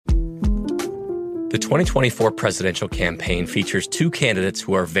The 2024 presidential campaign features two candidates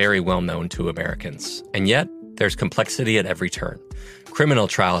who are very well known to Americans. And yet, there's complexity at every turn. Criminal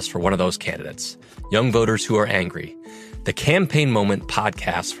trials for one of those candidates. Young voters who are angry. The Campaign Moment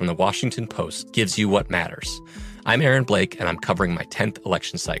podcast from the Washington Post gives you what matters. I'm Aaron Blake, and I'm covering my 10th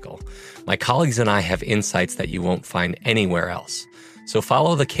election cycle. My colleagues and I have insights that you won't find anywhere else. So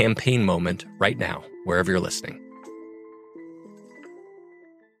follow the Campaign Moment right now, wherever you're listening.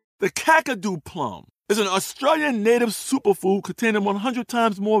 The Kakadu plum is an Australian native superfood containing 100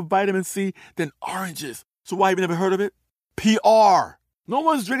 times more vitamin C than oranges. So why have you never heard of it? PR. No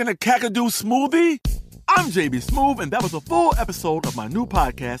one's drinking a Kakadu smoothie? I'm JB Smooth, and that was a full episode of my new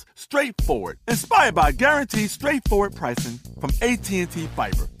podcast, Straightforward, inspired by guaranteed straightforward pricing from AT&T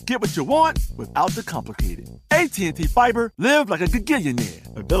Fiber. Get what you want without the complicated. AT&T Fiber, live like a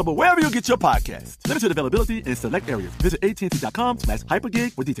gigillionaire. Available wherever you get your podcasts. Limited availability in select areas. Visit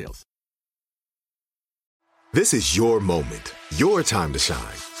AT&T.com/hypergig for details. This is your moment, your time to shine,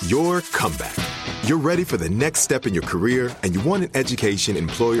 your comeback. You're ready for the next step in your career, and you want an education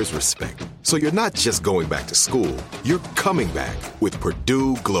employers respect. So you're not just going back to school, you're coming back with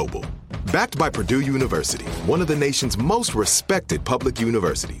Purdue Global. Backed by Purdue University, one of the nation's most respected public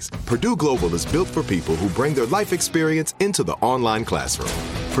universities, Purdue Global is built for people who bring their life experience into the online classroom.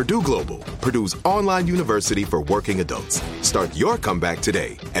 Purdue Global, Purdue's online university for working adults. Start your comeback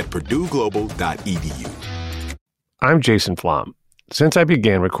today at purdueglobal.edu. I'm Jason Flom. Since I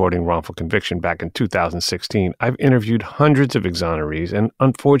began recording Wrongful Conviction back in 2016, I've interviewed hundreds of exonerees, and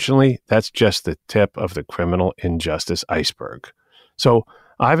unfortunately, that's just the tip of the criminal injustice iceberg. So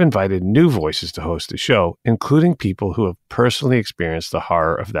I've invited new voices to host the show, including people who have personally experienced the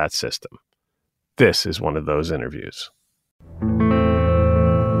horror of that system. This is one of those interviews. In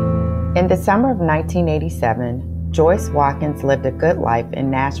the summer of 1987, Joyce Watkins lived a good life in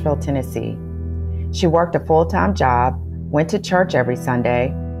Nashville, Tennessee. She worked a full-time job, went to church every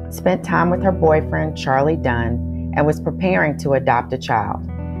Sunday, spent time with her boyfriend, Charlie Dunn, and was preparing to adopt a child.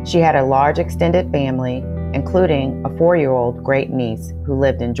 She had a large extended family, including a 4-year-old great-niece who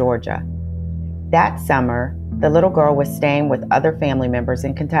lived in Georgia. That summer, the little girl was staying with other family members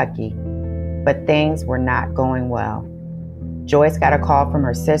in Kentucky, but things were not going well. Joyce got a call from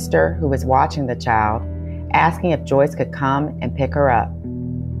her sister, who was watching the child, asking if Joyce could come and pick her up.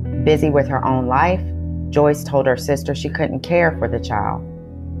 Busy with her own life, Joyce told her sister she couldn't care for the child.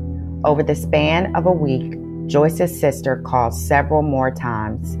 Over the span of a week, Joyce's sister called several more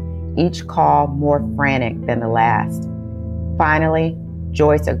times, each call more frantic than the last. Finally,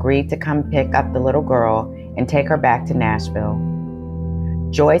 Joyce agreed to come pick up the little girl and take her back to Nashville.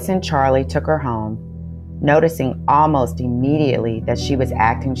 Joyce and Charlie took her home, noticing almost immediately that she was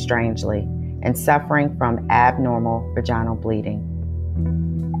acting strangely and suffering from abnormal vaginal bleeding.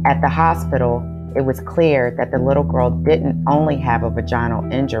 At the hospital, it was clear that the little girl didn't only have a vaginal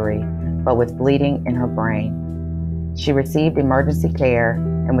injury, but was bleeding in her brain. She received emergency care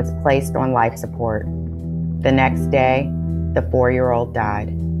and was placed on life support. The next day, the 4-year-old died.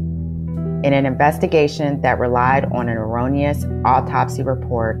 In an investigation that relied on an erroneous autopsy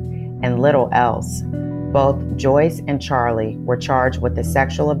report and little else, both Joyce and Charlie were charged with the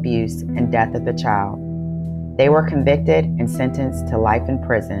sexual abuse and death of the child. They were convicted and sentenced to life in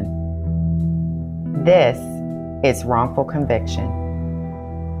prison. This is Wrongful Conviction.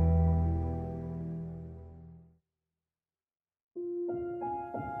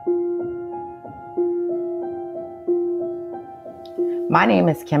 My name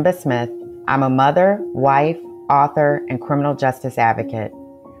is Kemba Smith. I'm a mother, wife, author, and criminal justice advocate.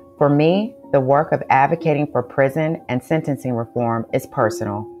 For me, the work of advocating for prison and sentencing reform is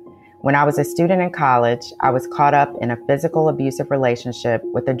personal. When I was a student in college, I was caught up in a physical abusive relationship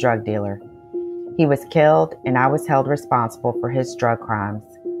with a drug dealer. He was killed, and I was held responsible for his drug crimes.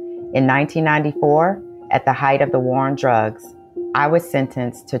 In 1994, at the height of the war on drugs, I was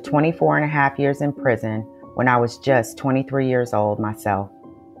sentenced to 24 and a half years in prison when I was just 23 years old myself.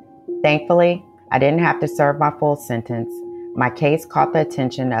 Thankfully, I didn't have to serve my full sentence. My case caught the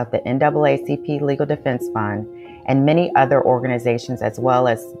attention of the NAACP Legal Defense Fund and many other organizations, as well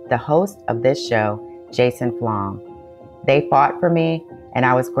as the host of this show, Jason Flom. They fought for me, and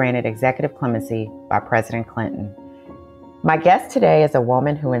I was granted executive clemency by President Clinton. My guest today is a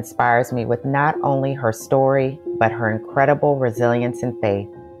woman who inspires me with not only her story, but her incredible resilience and faith,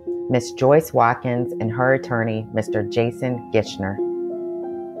 Miss Joyce Watkins and her attorney, Mr. Jason Gishner.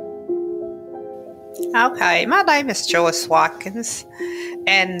 Okay, my name is Joyce Watkins,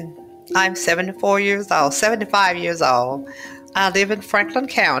 and I'm 75 years old. I live in Franklin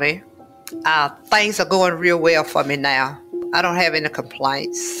County. Things are going real well for me now. I don't have any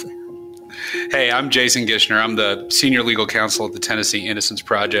complaints. Hey, I'm Jason Gishner. I'm the senior legal counsel at the Tennessee Innocence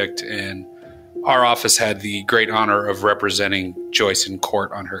Project, and our office had the great honor of representing Joyce in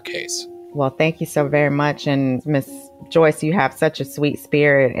court on her case. Well, thank you so very much. And Miss Joyce, you have such a sweet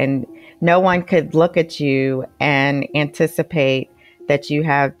spirit, and no one could look at you and anticipate that you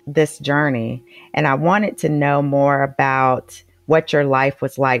have this journey. And I wanted to know more about what your life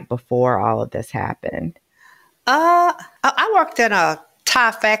was like before all of this happened. I worked in a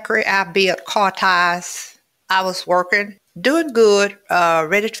tire factory. I built car tires. I was working, doing good,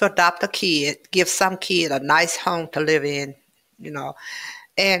 ready to adopt a kid, give some kid a nice home to live in,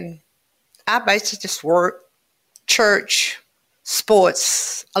 And I basically just worked, church,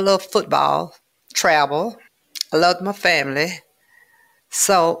 sports. I love football, travel. I loved my family.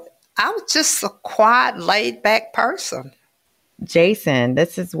 So I was just a quiet, laid-back person. Jason,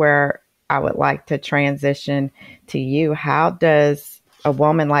 this is where I would like to transition to you. How does a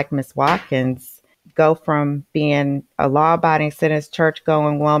woman like Miss Watkins go from being a law-abiding citizen,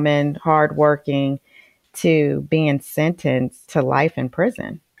 church-going woman, hardworking, to being sentenced to life in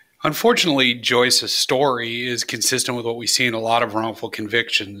prison? Unfortunately, Joyce's story is consistent with what we see in a lot of wrongful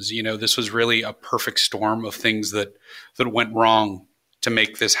convictions. This was really a perfect storm of things that went wrong to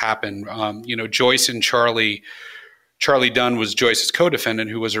make this happen. Joyce and Charlie Dunn was Joyce's co-defendant,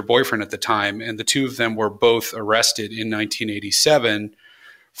 who was her boyfriend at the time, and the two of them were both arrested in 1987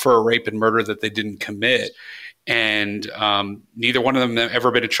 for a rape and murder that they didn't commit. And neither one of them have ever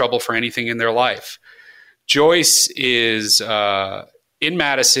been in trouble for anything in their life. Joyce is in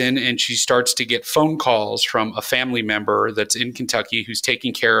Madison, and she starts to get phone calls from a family member that's in Kentucky who's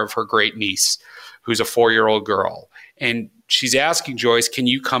taking care of her great niece, who's a 4-year-old girl. And she's asking Joyce, can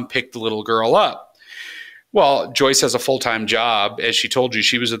you come pick the little girl up? Well, Joyce has a full-time job. As she told you,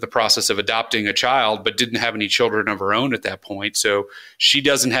 she was in the process of adopting a child, but didn't have any children of her own at that point. So she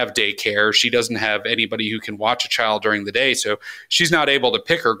doesn't have daycare. She doesn't have anybody who can watch a child during the day. So she's not able to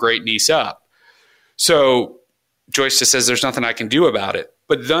pick her great niece up. So Joyce just says, there's nothing I can do about it.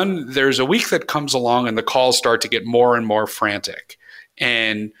 But then there's a week that comes along and the calls start to get more and more frantic.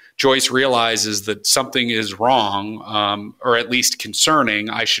 And Joyce realizes that something is wrong, or at least concerning.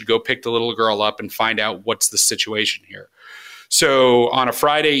 I should go pick the little girl up and find out what's the situation here. So on a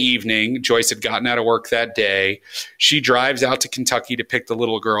Friday evening, Joyce had gotten out of work that day. She drives out to Kentucky to pick the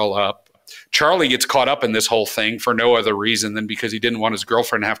little girl up. Charlie gets caught up in this whole thing for no other reason than because he didn't want his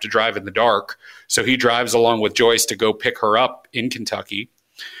girlfriend to have to drive in the dark. So he drives along with Joyce to go pick her up in Kentucky.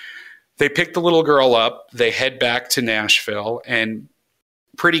 They pick the little girl up. They head back to Nashville. And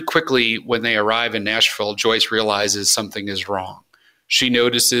pretty quickly when they arrive in Nashville, Joyce realizes something is wrong. She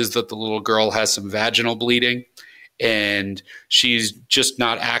notices that the little girl has some vaginal bleeding and she's just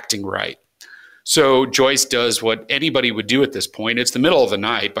not acting right. So Joyce does what anybody would do at this point. It's the middle of the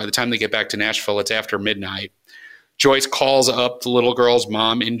night. By the time they get back to Nashville, it's after midnight. Joyce calls up the little girl's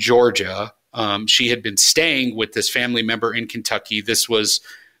mom in Georgia. She had been staying with this family member in Kentucky. This was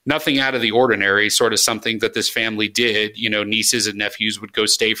nothing out of the ordinary, sort of something that this family did. Nieces and nephews would go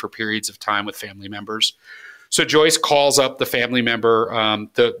stay for periods of time with family members. So Joyce calls up the family member,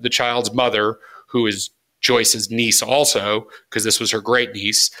 the child's mother, who is Joyce's niece also, because this was her great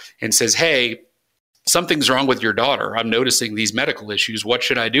niece, and says, hey, something's wrong with your daughter. I'm noticing these medical issues. What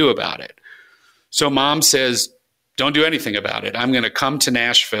should I do about it? So mom says, don't do anything about it. I'm going to come to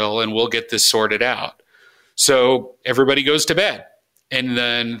Nashville and we'll get this sorted out. So everybody goes to bed. And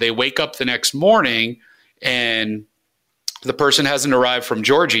then they wake up the next morning and the person hasn't arrived from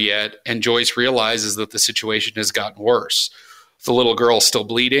Georgia yet. And Joyce realizes that the situation has gotten worse. The little girl's still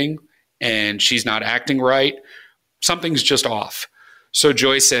bleeding and she's not acting right. Something's just off. So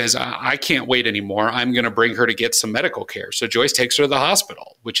Joyce says, I can't wait anymore. I'm going to bring her to get some medical care. So Joyce takes her to the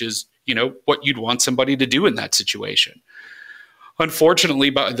hospital, which is, what you'd want somebody to do in that situation. Unfortunately,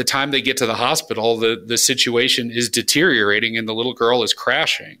 by the time they get to the hospital, the situation is deteriorating and the little girl is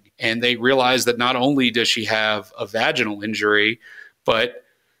crashing. And they realize that not only does she have a vaginal injury, but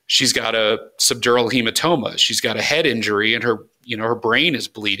she's got a subdural hematoma. She's got a head injury and her brain is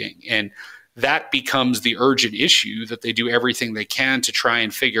bleeding. And that becomes the urgent issue that they do everything they can to try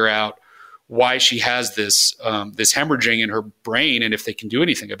and figure out why she has this hemorrhaging in her brain and if they can do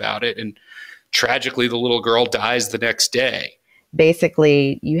anything about it. And tragically, the little girl dies the next day.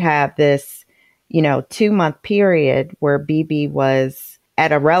 Basically, you have this, 2-month period where BB was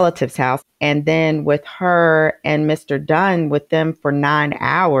at a relative's house, and then with her and Mr. Dunn with them for 9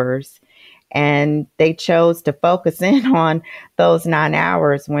 hours. And they chose to focus in on those 9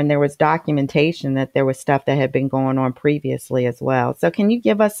 hours when there was documentation that there was stuff that had been going on previously as well. So can you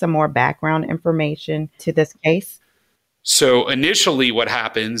give us some more background information to this case? So initially what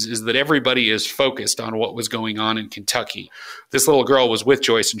happens is that everybody is focused on what was going on in Kentucky. This little girl was with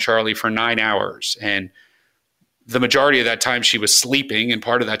Joyce and Charlie for 9 hours, and the majority of that time she was sleeping, and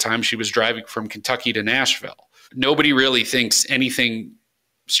part of that time she was driving from Kentucky to Nashville. Nobody really thinks anything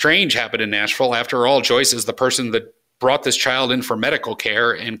strange happened in Nashville. After all, Joyce is the person that brought this child in for medical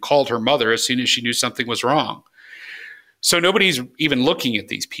care and called her mother as soon as she knew something was wrong. So nobody's even looking at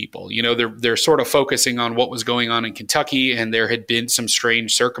these people. They're sort of focusing on what was going on in Kentucky, and there had been some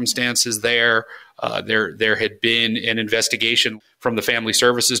strange circumstances there. There had been an investigation from the Family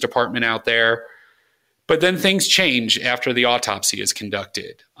Services Department out there. But then things change after the autopsy is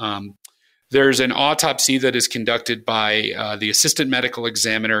conducted. There's an autopsy that is conducted by the assistant medical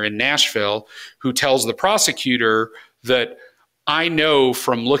examiner in Nashville, who tells the prosecutor that, I know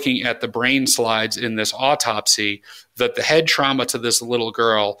from looking at the brain slides in this autopsy that the head trauma to this little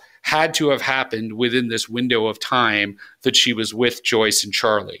girl had to have happened within this window of time that she was with Joyce and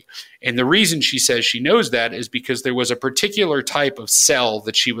Charlie. And the reason she says she knows that is because there was a particular type of cell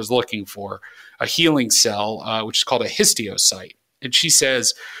that she was looking for, a healing cell, which is called a histiocyte. And she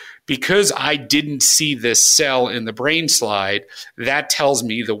says, because I didn't see this cell in the brain slide, that tells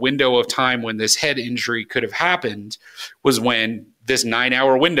me the window of time when this head injury could have happened was when this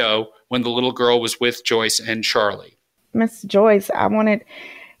 9-hour window when the little girl was with Joyce and Charlie. Miss Joyce, I wanted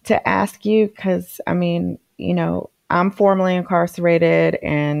to ask you, because, I'm formerly incarcerated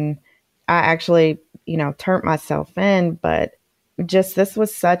and I actually, turned myself in, but just this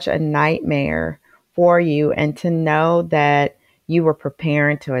was such a nightmare for you. And to know that you were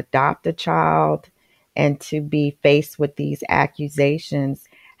preparing to adopt a child and to be faced with these accusations.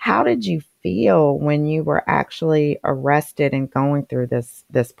 How did you feel when you were actually arrested and going through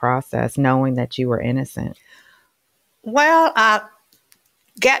this process, knowing that you were innocent? Well, I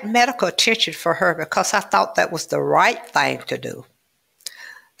got medical attention for her because I thought that was the right thing to do.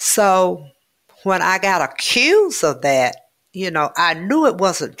 So when I got accused of that, I knew it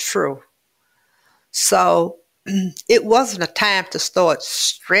wasn't true. So it wasn't a time to start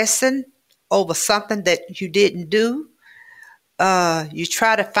stressing over something that you didn't do. You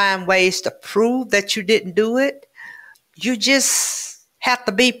try to find ways to prove that you didn't do it. You just have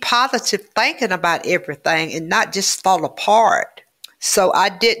to be positive thinking about everything and not just fall apart. So I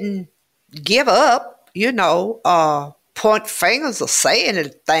didn't give up, point fingers or say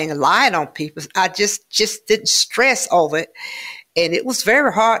anything, lying on people. I just didn't stress over it. And it was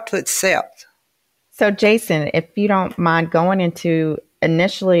very hard to accept. So, Jason, if you don't mind going into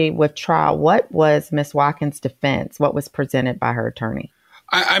initially with trial, what was Ms. Watkins' defense? What was presented by her attorney?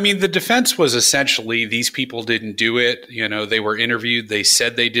 I mean, the defense was essentially these people didn't do it. They were interviewed. They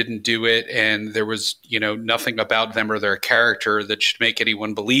said they didn't do it. And there was, nothing about them or their character that should make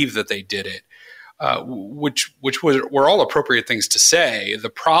anyone believe that they did it, which were all appropriate things to say. The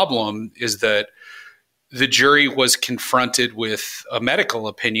problem is that the jury was confronted with a medical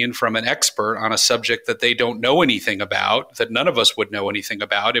opinion from an expert on a subject that they don't know anything about, that none of us would know anything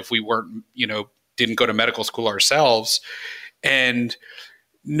about if we weren't, didn't go to medical school ourselves. And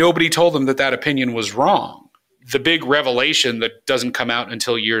nobody told them that that opinion was wrong. The big revelation that doesn't come out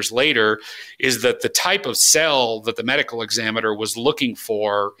until years later is that the type of cell that the medical examiner was looking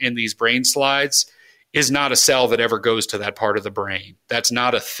for in these brain slides is not a cell that ever goes to that part of the brain. That's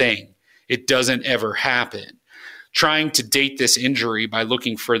not a thing. It doesn't ever happen. Trying to date this injury by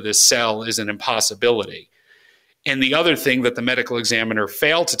looking for this cell is an impossibility. And the other thing that the medical examiner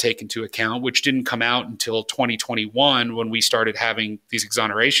failed to take into account, which didn't come out until 2021 when we started having these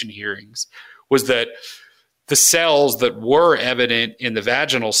exoneration hearings, was that the cells that were evident in the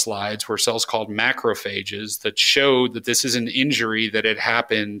vaginal slides were cells called macrophages that showed that this is an injury that had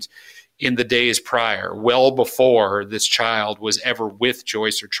happened in the days prior, well before this child was ever with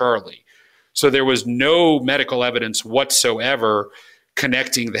Joyce or Charlie. So there was no medical evidence whatsoever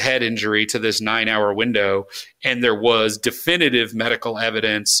connecting the head injury to this 9-hour window. And there was definitive medical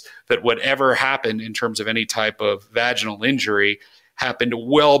evidence that whatever happened in terms of any type of vaginal injury happened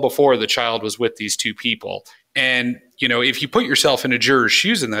well before the child was with these two people. And, if you put yourself in a juror's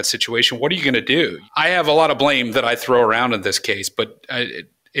shoes in that situation, what are you going to do? I have a lot of blame that I throw around in this case, but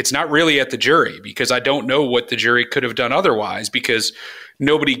it's not really at the jury because I don't know what the jury could have done otherwise because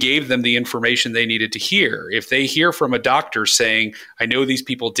nobody gave them the information they needed to hear. If they hear from a doctor saying, I know these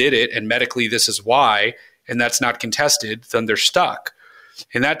people did it and medically this is why, and that's not contested, then they're stuck.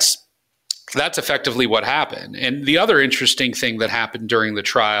 And that's effectively what happened. And the other interesting thing that happened during the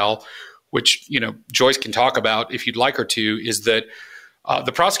trial, which, Joyce can talk about if you'd like her to, is that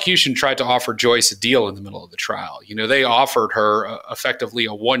the prosecution tried to offer Joyce a deal in the middle of the trial. They offered her effectively a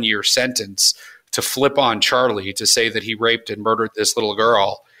 1-year sentence to flip on Charlie to say that he raped and murdered this little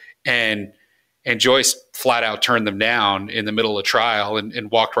girl. And Joyce flat out turned them down in the middle of trial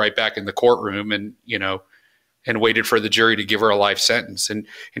and walked right back in the courtroom and waited for the jury to give her a life sentence. And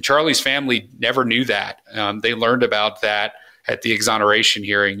Charlie's family never knew that. They learned about that at the exoneration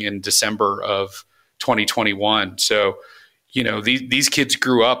hearing in December of 2021. So, these kids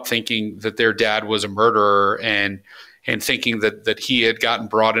grew up thinking that their dad was a murderer and thinking that he had gotten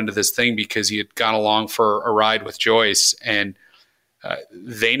brought into this thing because he had gone along for a ride with Joyce. And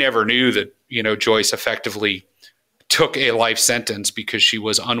they never knew that, Joyce effectively took a life sentence because she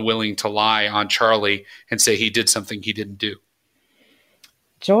was unwilling to lie on Charlie and say he did something he didn't do.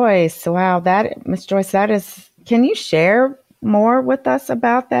 Joyce, wow, Miss Joyce, can you share more with us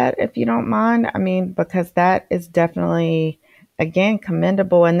about that, if you don't mind? I mean, because that is definitely, again,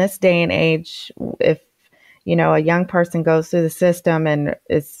 commendable in this day and age. If, a young person goes through the system and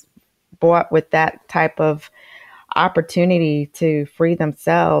is brought with that type of opportunity to free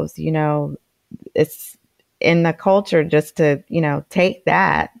themselves, it's in the culture just to, take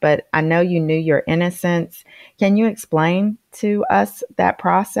that. But I know you knew your innocence. Can you explain to us that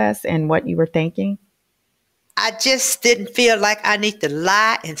process and what you were thinking? I just didn't feel like I need to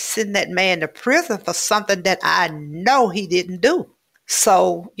lie and send that man to prison for something that I know he didn't do.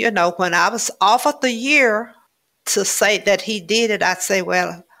 So, when I was offered the year to say that he did it, I'd say, well,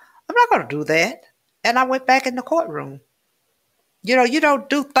 I'm not going to do that. And I went back in the courtroom. You don't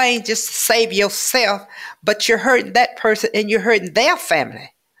do things just to save yourself, but you're hurting that person and you're hurting their family.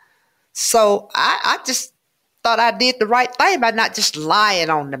 So I just thought I did the right thing by not just lying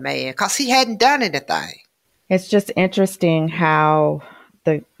on the man because he hadn't done anything. It's just interesting how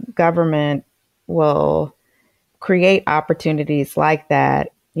the government will create opportunities like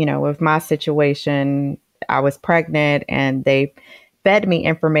that. With my situation, I was pregnant and they fed me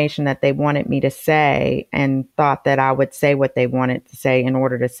information that they wanted me to say and thought that I would say what they wanted to say in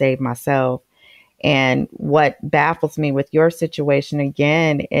order to save myself. And what baffles me with your situation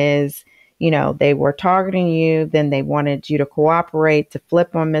again is, they were targeting you, then they wanted you to cooperate, to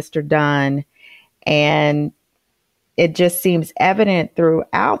flip on Mr. Dunn. And it just seems evident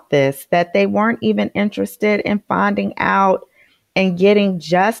throughout this that they weren't even interested in finding out and getting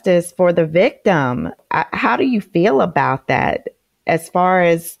justice for the victim. How do you feel about that? As far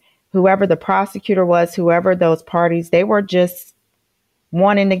as whoever the prosecutor was, whoever those parties, they were just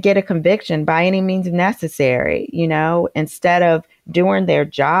wanting to get a conviction by any means necessary, instead of doing their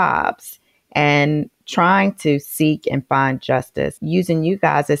jobs and trying to seek and find justice, using you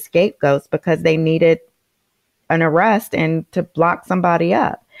guys as scapegoats because they needed an arrest and to block somebody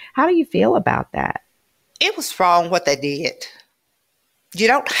up. How do you feel about that? It was wrong what they did. You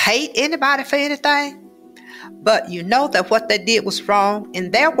don't hate anybody for anything, but you know that what they did was wrong,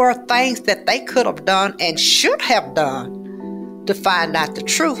 and there were things that they could have done and should have done to find out the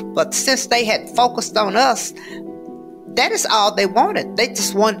truth. But since they had focused on us, that is all they wanted. They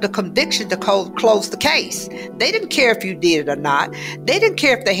just wanted the conviction to close the case. They didn't care if you did it or not. They didn't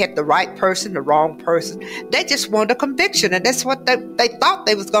care if they had the right person, the wrong person. They just wanted a conviction, and that's what they thought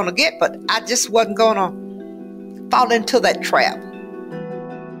they was going to get. But I just wasn't going to fall into that trap.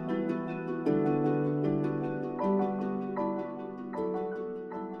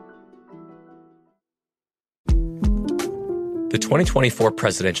 The 2024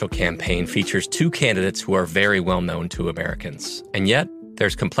 presidential campaign features two candidates who are very well known to Americans. And yet,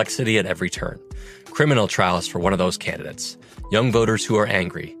 there's complexity at every turn. Criminal trials for one of those candidates. Young voters who are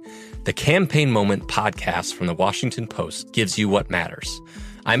angry. The Campaign Moment podcast from the Washington Post gives you what matters.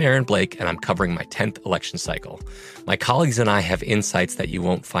 I'm Aaron Blake, and I'm covering my 10th election cycle. My colleagues and I have insights that you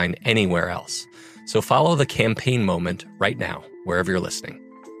won't find anywhere else. So follow the Campaign Moment right now, wherever you're listening.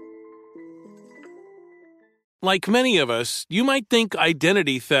 Like many of us, you might think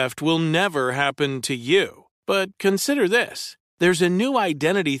identity theft will never happen to you. But consider this. There's a new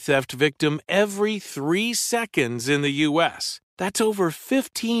identity theft victim every 3 seconds in the U.S. That's over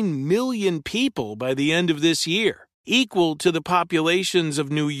 15 million people by the end of this year, equal to the populations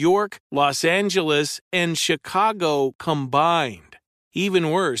of New York, Los Angeles, and Chicago combined.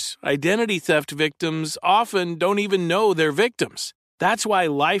 Even worse, identity theft victims often don't even know they're victims. That's why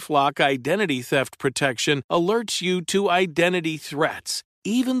LifeLock Identity Theft Protection alerts you to identity threats,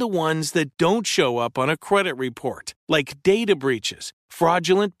 even the ones that don't show up on a credit report, like data breaches,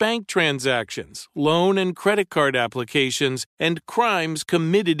 fraudulent bank transactions, loan and credit card applications, and crimes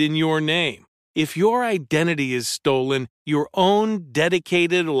committed in your name. If your identity is stolen, your own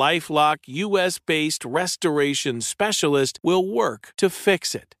dedicated LifeLock U.S.-based restoration specialist will work to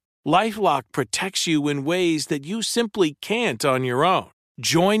fix it. LifeLock protects you in ways that you simply can't on your own.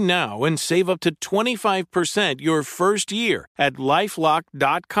 Join now and save up to 25% your first year at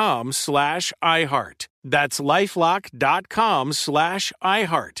LifeLock.com/iHeart. That's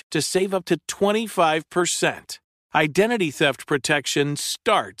LifeLock.com/iHeart to save up to 25%. Identity theft protection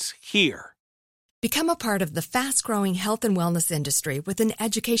starts here. Become a part of the fast-growing health and wellness industry with an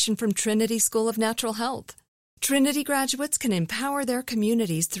education from Trinity School of Natural Health. Trinity graduates can empower their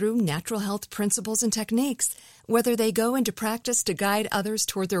communities through natural health principles and techniques, whether they go into practice to guide others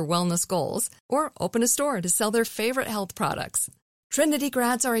toward their wellness goals or open a store to sell their favorite health products. Trinity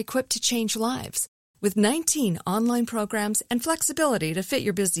grads are equipped to change lives. With 19 online programs and flexibility to fit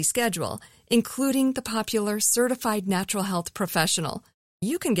your busy schedule, including the popular Certified Natural Health Professional,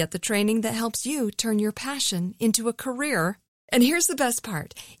 you can get the training that helps you turn your passion into a career. And here's the best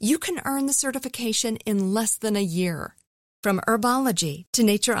part. You can earn the certification in less than a year. From herbology to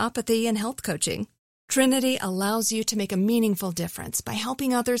naturopathy and health coaching, Trinity allows you to make a meaningful difference by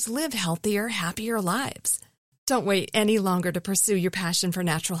helping others live healthier, happier lives. Don't wait any longer to pursue your passion for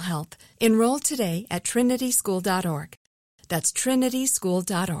natural health. Enroll today at trinityschool.org. That's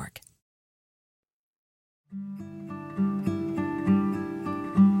trinityschool.org.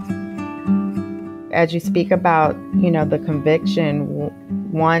 As you speak about, the conviction,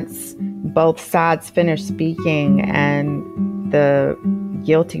 once both sides finished speaking and the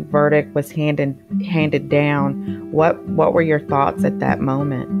guilty verdict was handed down, what were your thoughts at that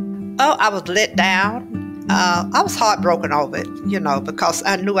moment? Oh, I was let down. I was heartbroken over it, because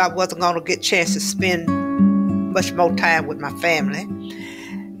I knew I wasn't going to get a chance to spend much more time with my family.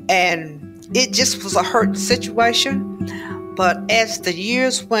 And it just was a hurting situation. But as the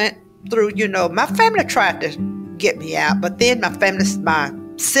years went through, my family tried to get me out, but then my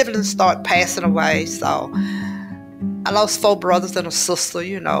siblings started passing away. So I lost 4 brothers and a sister,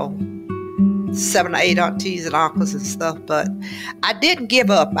 7 or 8 aunties and uncles and stuff. But I didn't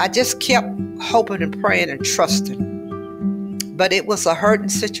give up. I just kept hoping and praying and trusting. But it was a hurting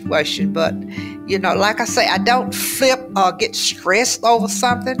situation. But, like I say, I don't flip or get stressed over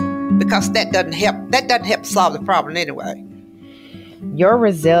something, because that doesn't help. That doesn't help solve the problem anyway. Your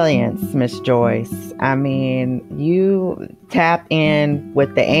resilience, Miss Joyce. I mean, you tap in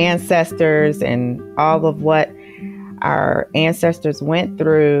with the ancestors and all of what our ancestors went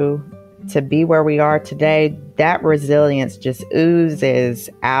through to be where we are today. That resilience just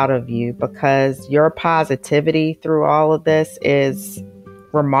oozes out of you, because your positivity through all of this is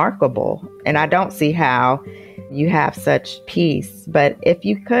remarkable. And I don't see how you have such peace. But if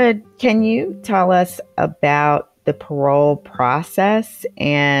you could, can you tell us about the parole process,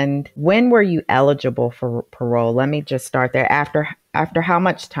 and when were you eligible for parole? Let me just start there. After how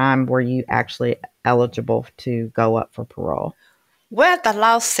much time were you actually eligible to go up for parole? Well, the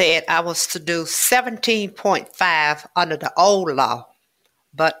law said I was to do 17.5 under the old law,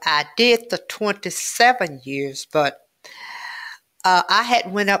 but I did the 27 years, but I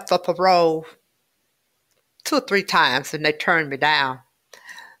had went up for parole 2 or 3 times and they turned me down.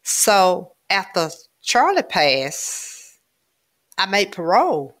 So after Charlie passed, I made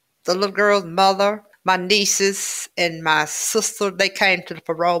parole. The little girl's mother, my nieces, and my sister, they came to the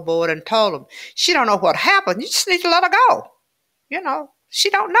parole board and told them, she don't know what happened. You just need to let her go.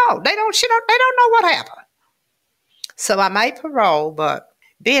 She don't know. They don't know what happened. So I made parole, but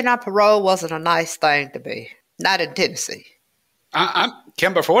being on parole wasn't a nice thing to be. Not in Tennessee.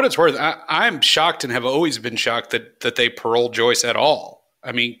 Kemba, for what it's worth, I'm shocked and have always been shocked that they paroled Joyce at all.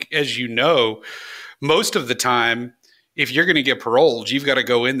 I mean, as you know, most of the time, if you're going to get paroled, you've got to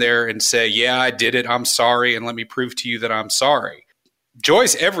go in there and say, yeah, I did it. I'm sorry. And let me prove to you that I'm sorry.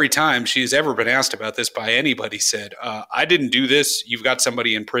 Joyce, every time she's ever been asked about this by anybody, said, I didn't do this. You've got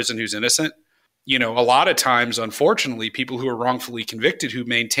somebody in prison who's innocent. A lot of times, unfortunately, people who are wrongfully convicted who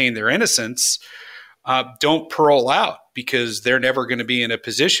maintain their innocence don't parole out, because they're never going to be in a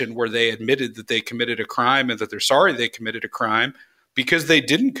position where they admitted that they committed a crime and that they're sorry they committed a crime, because they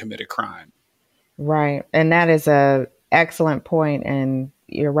didn't commit a crime. Right. And that is a excellent point. And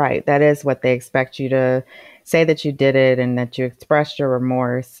you're right. That is what they expect you to say, that you did it and that you expressed your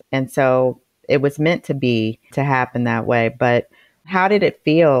remorse. And so it was meant to happen that way. But how did it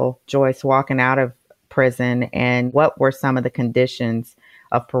feel, Joyce, walking out of prison? And what were some of the conditions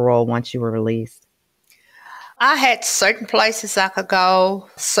of parole once you were released? I had certain places I could go,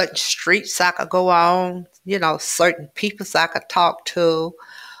 certain streets I could go on, certain people I could talk to.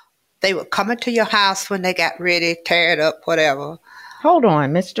 They would come into your house when they got ready, tear it up, whatever. Hold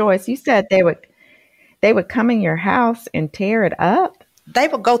on, Miss Joyce. You said they would come in your house and tear it up? They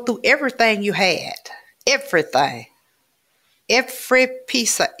would go through everything you had. Everything. Every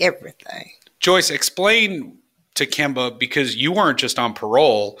piece of everything. Joyce, explain to Kemba, because you weren't just on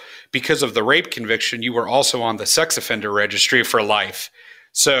parole because of the rape conviction, you were also on the sex offender registry for life.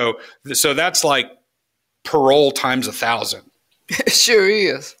 So that's like parole times 1,000. It sure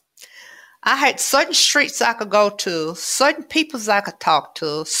is. I had certain streets I could go to, certain peoples I could talk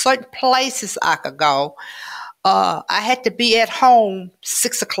to, certain places I could go. I had to be at home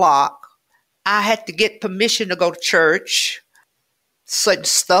 6 o'clock. I had to get permission to go to church. Certain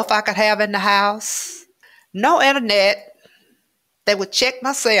stuff I could have in the house. No internet. They would check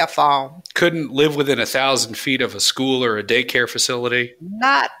my cell phone. Couldn't live within 1,000 feet of a school or a daycare facility?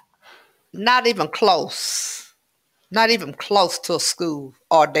 Not even close. Not even close to a school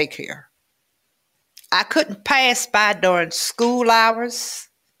or daycare. I couldn't pass by during school hours.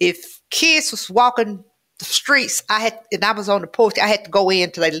 If kids was walking the streets, and I was on the porch, I had to go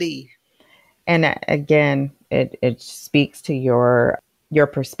in till they leave. And again, it speaks to your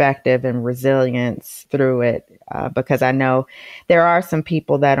perspective and resilience through it, because I know there are some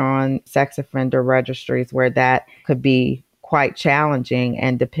people that are on sex offender registries where that could be quite challenging,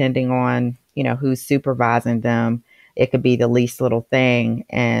 and depending on, who's supervising them, it could be the least little thing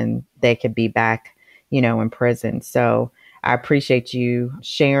and they could be back, in prison. So I appreciate you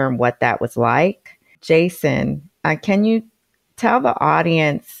sharing what that was like. Jason, can you tell the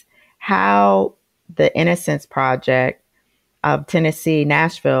audience how the Innocence Project of Tennessee,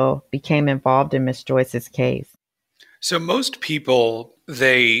 Nashville, became involved in Miss Joyce's case? So most people,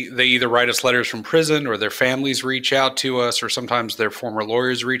 they either write us letters from prison, or their families reach out to us, or sometimes their former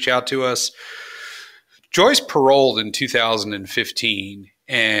lawyers reach out to us. Joyce paroled in 2015,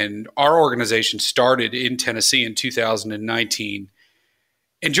 and our organization started in Tennessee in 2019.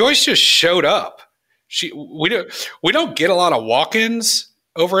 And Joyce just showed up. We don't get a lot of walk-ins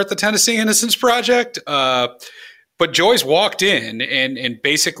over at the Tennessee Innocence Project, but Joyce walked in and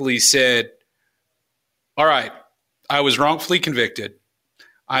basically said, all right, I was wrongfully convicted.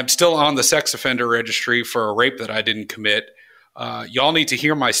 I'm still on the sex offender registry for a rape that I didn't commit. Y'all need to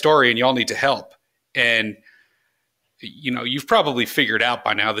hear my story, and y'all need to help. And, you've probably figured out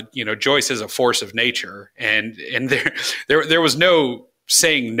by now that, Joyce is a force of nature, and there was no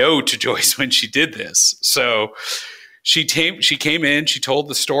saying no to Joyce when she did this. So she came in, she told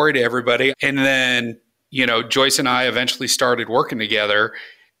the story to everybody. And then, Joyce and I eventually started working together.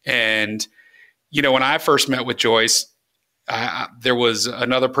 And, when I first met with Joyce, there was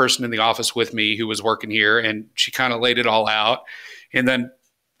another person in the office with me who was working here, and she kind of laid it all out. And then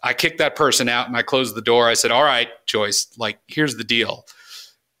I kicked that person out and I closed the door. I said, all right, Joyce, here's the deal.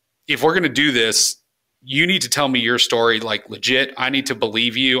 If we're going to do this, you need to tell me your story, legit. I need to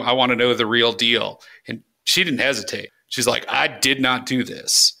believe you. I want to know the real deal. And she didn't hesitate. She's like, I did not do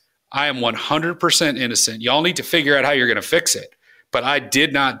this. I am 100% innocent. Y'all need to figure out how you're going to fix it. But I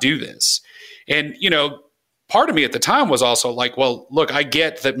did not do this. And, part of me at the time was also like, well, look, I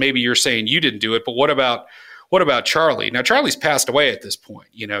get that maybe you're saying you didn't do it, but what about Charlie? Now, Charlie's passed away at this point.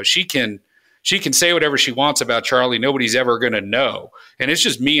 She can say whatever she wants about Charlie. Nobody's ever going to know. And it's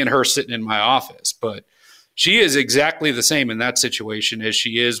just me and her sitting in my office. But she is exactly the same in that situation as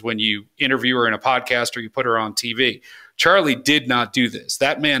she is when you interview her in a podcast or you put her on TV. Charlie did not do this.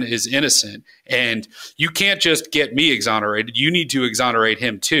 That man is innocent. And you can't just get me exonerated. You need to exonerate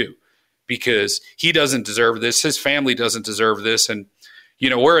him too, because he doesn't deserve this. His family doesn't deserve this. And,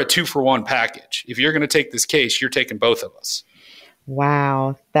 we're a 2-for-1 package. If you're going to take this case, you're taking both of us.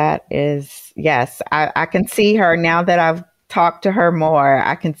 Wow. That is, yes. I can see her now that I've talked to her more.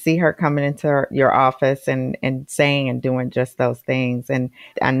 I can see her coming into your office and saying and doing just those things. And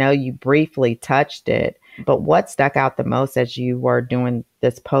I know you briefly touched it, but what stuck out the most as you were doing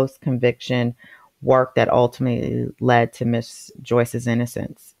this post-conviction work that ultimately led to Miss Joyce's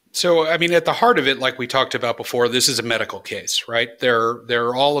innocence? So, at the heart of it, like we talked about before, this is a medical case, right? There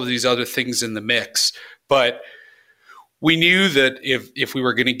are all of these other things in the mix, but we knew that if we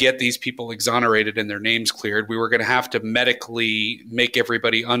were going to get these people exonerated and their names cleared, we were going to have to medically make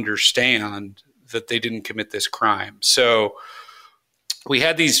everybody understand that they didn't commit this crime. So we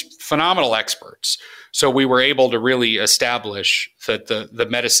had these phenomenal experts. So we were able to really establish that the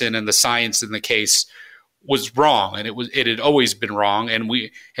medicine and the science in the case was wrong, and it had always been wrong, and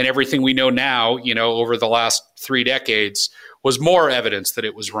everything we know now, over the last 3 decades, was more evidence that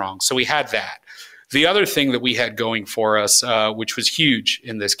it was wrong. So we had that. The other thing that we had going for us, which was huge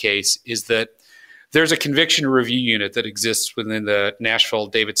in this case, is that there's a conviction review unit that exists within the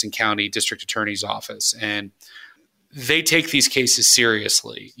Nashville-Davidson County District Attorney's Office, and they take these cases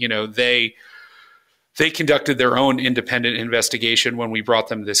seriously. They conducted their own independent investigation when we brought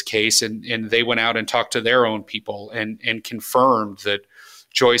them this case, and they went out and talked to their own people and confirmed that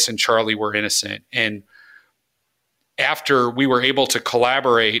Joyce and Charlie were innocent. And after we were able to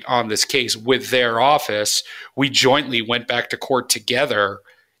collaborate on this case with their office, we jointly went back to court together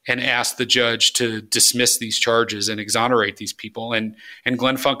and asked the judge to dismiss these charges and exonerate these people. And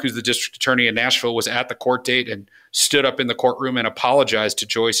Glenn Funk, who's the district attorney in Nashville, was at the court date and stood up in the courtroom and apologized to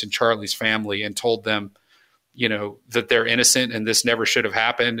Joyce and Charlie's family and told them, that they're innocent and this never should have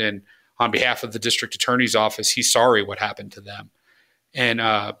happened. And on behalf of the district attorney's office, he's sorry what happened to them. And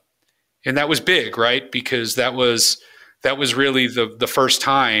that was big, right? Because that was really the first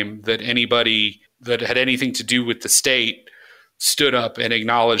time that anybody that had anything to do with the state stood up and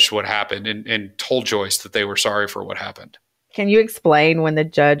acknowledged what happened and told Joyce that they were sorry for what happened. Can you explain when the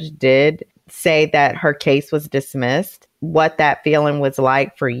judge did say that her case was dismissed, what that feeling was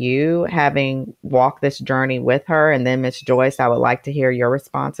like for you, having walked this journey with her? And then Miss Joyce, I would like to hear your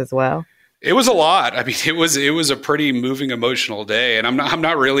response as well. It was a lot. I mean, it was a pretty moving, emotional day. And I'm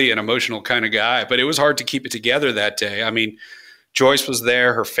not really an emotional kind of guy, but it was hard to keep it together that day. I mean, Joyce was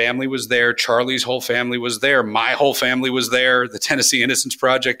there. Her family was there. Charlie's whole family was there. My whole family was there. The Tennessee Innocence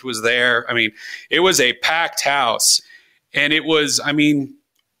Project was there. I mean, it was a packed house. And it was,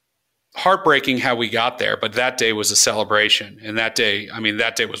 heartbreaking how we got there. But that day was a celebration. And that day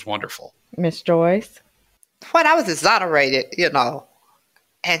was wonderful. Miss Joyce? When I was exonerated,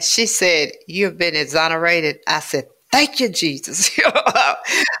 and she said, "You've been exonerated," I said, "Thank you, Jesus."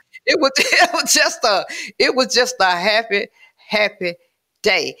 It was just a happy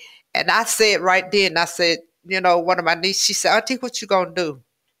day. And I said right then, I said, one of my nieces, she said, "Auntie, what you gonna do?"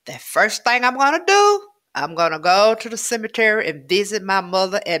 The first thing I'm gonna do, I'm gonna go to the cemetery and visit my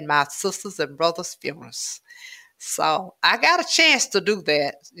mother and my sisters and brothers' funerals. So I got a chance to do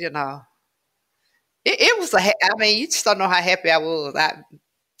that, It was you just don't know how happy I was.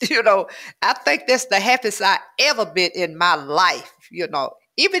 I think that's the happiest I ever been in my life,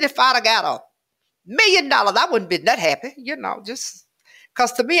 Even if I'd have got $1 million, I wouldn't been that happy, just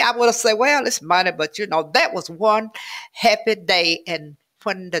because to me, I would have said, well, it's money, but that was one happy day. And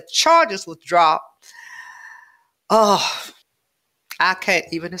when the charges was dropped, I can't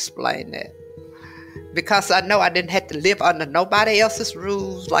even explain that. Because I know I didn't have to live under nobody else's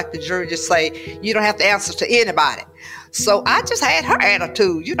rules, like the jury just say, you don't have to answer to anybody. So I just had her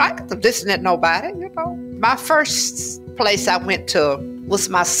attitude. I didn't have to listen to nobody, My first place I went to was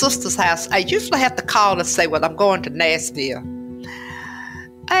my sister's house. I usually have to call and say, well, I'm going to Nashville.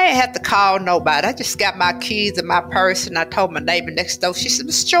 I didn't have to call nobody. I just got my keys and my purse, and I told my neighbor next door. She said,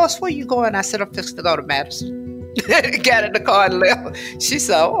 "Miss Joyce, where you going?" I said, "I'm fixing to go to Madison." Got in the car and left. She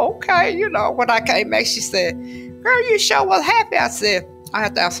said, "Okay." When I came back, she said, "Girl, you sure was happy." I said, "I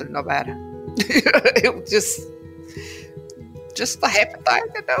have to answer to nobody." It was just a happy thing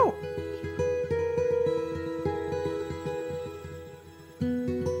to do.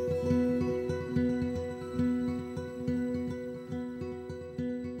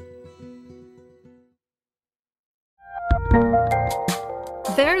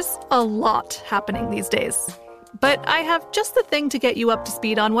 There's a lot happening these days. But I have just the thing to get you up to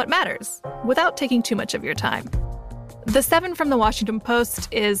speed on what matters, without taking too much of your time. The 7 from the Washington Post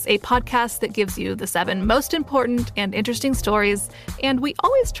is a podcast that gives you the 7 most important and interesting stories, and we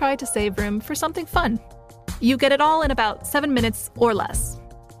always try to save room for something fun. You get it all in about 7 minutes or less.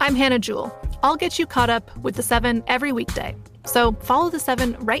 I'm Hannah Jewell. I'll get you caught up with the 7 every weekday. So follow the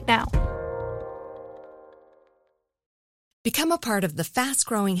 7 right now. Become a part of the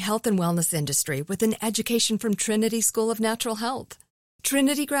fast-growing health and wellness industry with an education from Trinity School of Natural Health.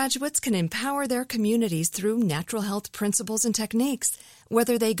 Trinity graduates can empower their communities through natural health principles and techniques,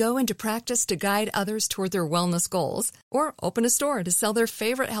 whether they go into practice to guide others toward their wellness goals or open a store to sell their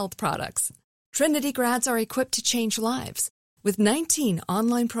favorite health products. Trinity grads are equipped to change lives with 19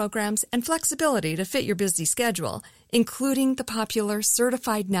 online programs and flexibility to fit your busy schedule, including the popular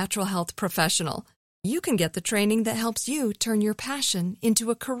Certified Natural Health Professional. You can get the training that helps you turn your passion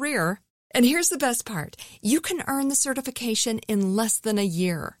into a career. And here's the best part. You can earn the certification in less than a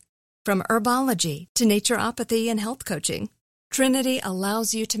year. From herbology to naturopathy and health coaching, Trinity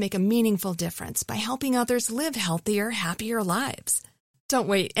allows you to make a meaningful difference by helping others live healthier, happier lives. Don't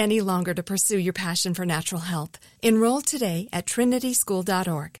wait any longer to pursue your passion for natural health. Enroll today at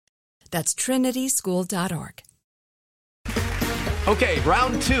trinityschool.org. That's trinityschool.org. Okay,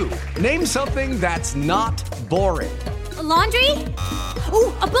 round 2. Name something that's not boring. A laundry?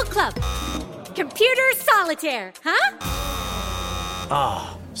 Ooh, a book club. Computer solitaire, huh?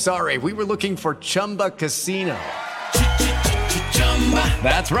 Ah, sorry, we were looking for Chumba Casino.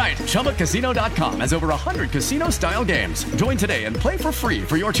 That's right. ChumbaCasino.com has over 100 casino-style games. Join today and play for free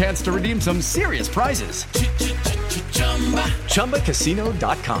for your chance to redeem some serious prizes.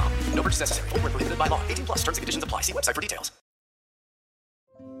 ChumbaCasino.com. No purchase necessary. Void where prohibited by law. 18 plus terms and conditions apply. See website for details.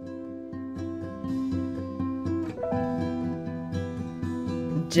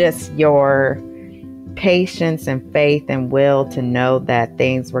 Just your patience and faith and will to know that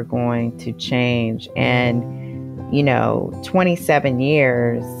things were going to change. And, 27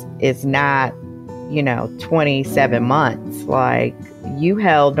 years is not, 27 months. Like, you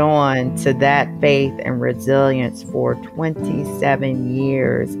held on to that faith and resilience for 27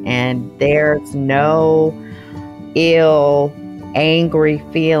 years, and there's no ill, angry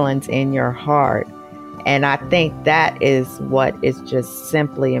feelings in your heart. And I think that is what is just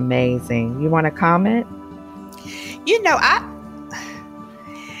simply amazing. You want to comment?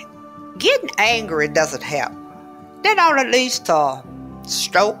 Getting angry doesn't help. That only leads to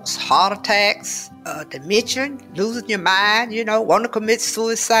strokes, heart attacks, dementia, losing your mind, want to commit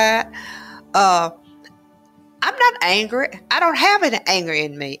suicide. I'm not angry. I don't have any anger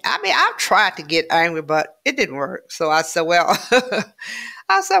in me. I mean, I've tried to get angry, but it didn't work. So I said,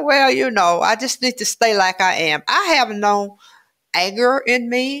 I just need to stay like I am. I have no anger in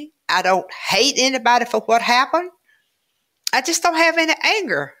me. I don't hate anybody for what happened. I just don't have any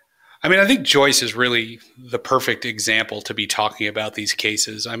anger. I mean, I think Joyce is really the perfect example to be talking about these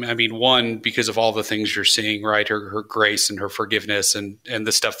cases. I mean, one, because of all the things you're seeing, right? Her grace and her forgiveness and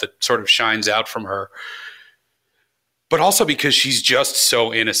the stuff that sort of shines out from her. But also because she's just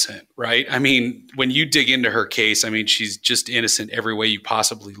so innocent, right? I mean, when you dig into her case, I mean, she's just innocent every way you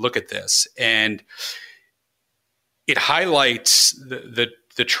possibly look at this. And it highlights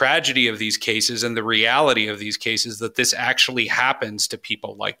the tragedy of these cases and the reality of these cases, that this actually happens to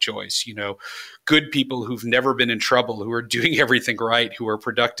people like Joyce, good people who've never been in trouble, who are doing everything right, who are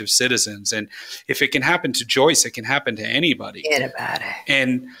productive citizens. And if it can happen to Joyce, it can happen to anybody.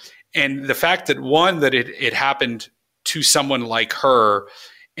 And the fact that, one, that it happened to someone like her,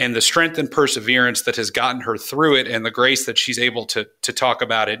 and the strength and perseverance that has gotten her through it, and the grace that she's able to talk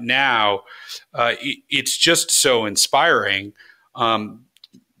about it now, it's just so inspiring.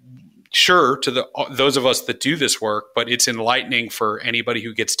 Sure, to those of us that do this work, but it's enlightening for anybody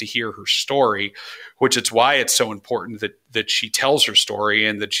who gets to hear her story, which is why it's so important that she tells her story,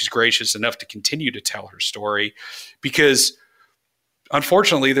 and that she's gracious enough to continue to tell her story, because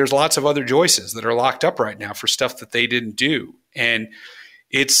unfortunately, there's lots of other Joyces that are locked up right now for stuff that they didn't do. And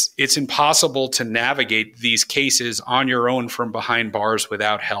it's impossible to navigate these cases on your own from behind bars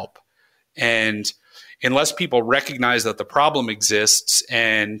without help. And unless people recognize that the problem exists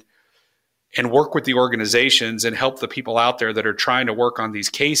and work with the organizations and help the people out there that are trying to work on these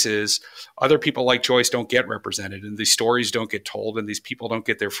cases, other people like Joyce don't get represented, and these stories don't get told, and these people don't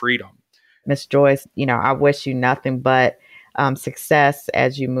get their freedom. Miss Joyce, I wish you nothing but success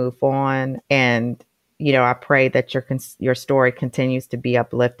as you move on. And, I pray that your story continues to be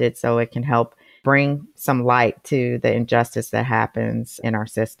uplifted so it can help bring some light to the injustice that happens in our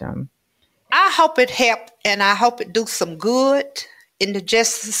system. I hope it helped, and I hope it do some good in the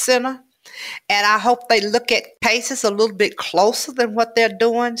Justice Center. And I hope they look at cases a little bit closer than what they're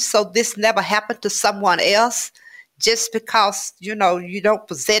doing, so this never happened to someone else just because, you don't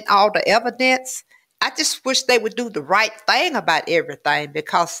present all the evidence. I just wish they would do the right thing about everything,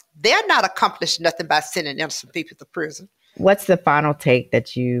 because they're not accomplishing nothing by sending innocent people to prison. What's the final take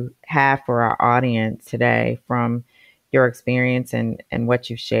that you have for our audience today from your experience and what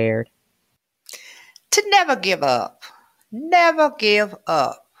you shared? To never give up. Never give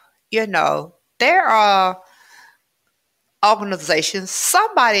up. There are organizations,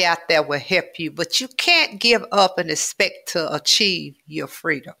 somebody out there will help you, but you can't give up and expect to achieve your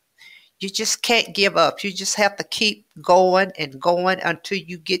freedom. You just can't give up. You just have to keep going and going until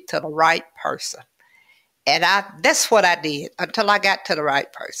you get to the right person. And that's what I did until I got to the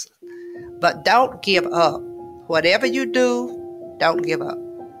right person. But don't give up. Whatever you do, don't give up.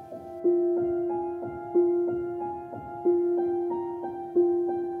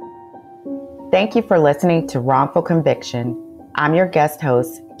 Thank you for listening to Wrongful Conviction. I'm your guest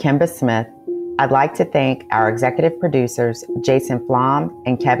host, Kemba Smith. I'd like to thank our executive producers, Jason Flom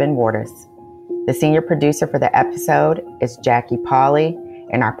and Kevin Wardis. The senior producer for the episode is Jackie Pauley,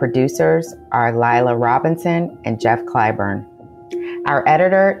 and our producers are Lila Robinson and Jeff Clyburn. Our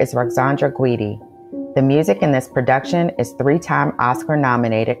editor is Roxandra Guidi. The music in this production is 3-time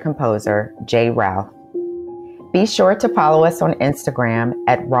Oscar-nominated composer Jay Ralph. Be sure to follow us on Instagram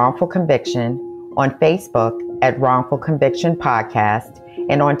at Wrongful Conviction, on Facebook at Wrongful Conviction Podcast,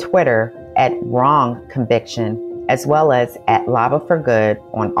 and on Twitter at Wrong Conviction, as well as at Lava for Good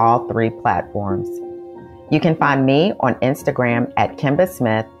on all 3 platforms. You can find me on Instagram at Kemba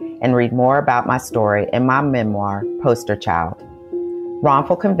Smith and read more about my story in my memoir, Poster Child.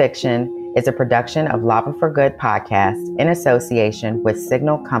 Wrongful Conviction is a production of Lava for Good podcast in association with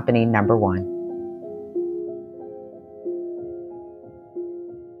Signal Company No. 1.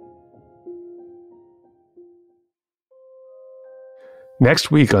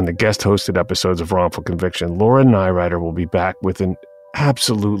 Next week on the guest-hosted episodes of Wrongful Conviction, Laura Nyrider will be back with an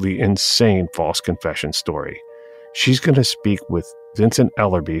absolutely insane false confession story. She's going to speak with Vincent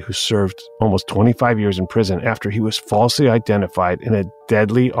Ellerby, who served almost 25 years in prison after he was falsely identified in a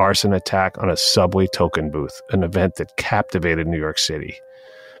deadly arson attack on a subway token booth, an event that captivated New York City.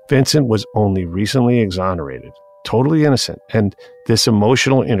 Vincent was only recently exonerated, totally innocent, and this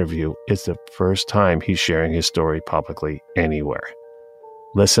emotional interview is the first time he's sharing his story publicly anywhere.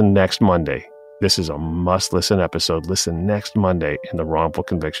 Listen next Monday. This is a must-listen episode. Listen next Monday in the Wrongful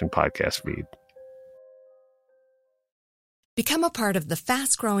Conviction podcast feed. Become a part of the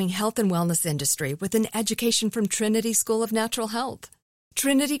fast-growing health and wellness industry with an education from Trinity School of Natural Health.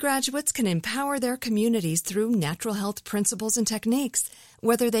 Trinity graduates can empower their communities through natural health principles and techniques,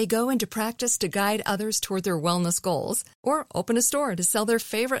 whether they go into practice to guide others toward their wellness goals or open a store to sell their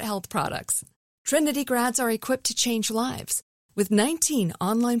favorite health products. Trinity grads are equipped to change lives. With 19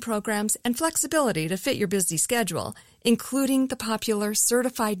 online programs and flexibility to fit your busy schedule, including the popular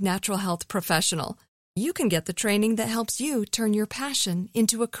Certified Natural Health Professional, you can get the training that helps you turn your passion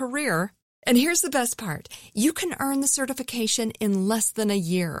into a career. And here's the best part. You can earn the certification in less than a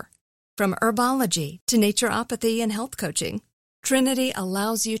year. From herbology to naturopathy and health coaching, Trinity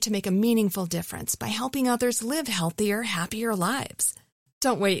allows you to make a meaningful difference by helping others live healthier, happier lives.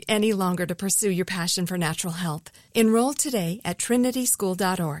 Don't wait any longer to pursue your passion for natural health. Enroll today at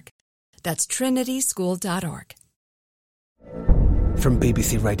trinityschool.org. That's trinityschool.org. From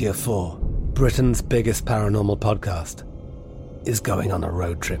BBC Radio 4, Britain's biggest paranormal podcast is going on a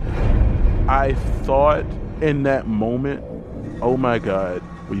road trip. I thought in that moment, oh my God,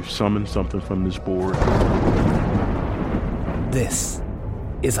 we've summoned something from this board. This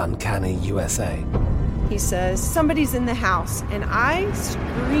is Uncanny USA. He says, somebody's in the house, and I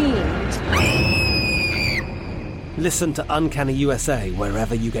screamed. Listen to Uncanny USA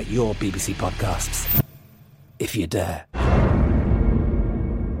wherever you get your BBC podcasts, if you dare.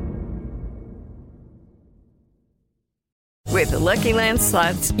 With the Lucky Land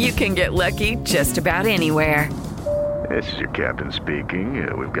Slots, you can get lucky just about anywhere. This is your captain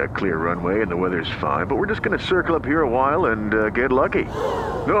speaking. We've got clear runway and the weather's fine, but we're just going to circle up here a while and get lucky.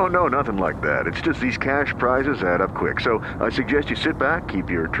 No, nothing like that. It's just these cash prizes add up quick. So I suggest you sit back, keep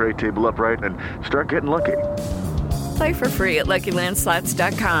your tray table upright, and start getting lucky. Play for free at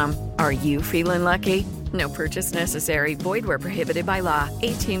LuckyLandSlots.com. Are you feeling lucky? No purchase necessary. Void where prohibited by law.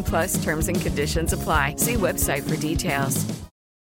 18+ terms and conditions apply. See website for details.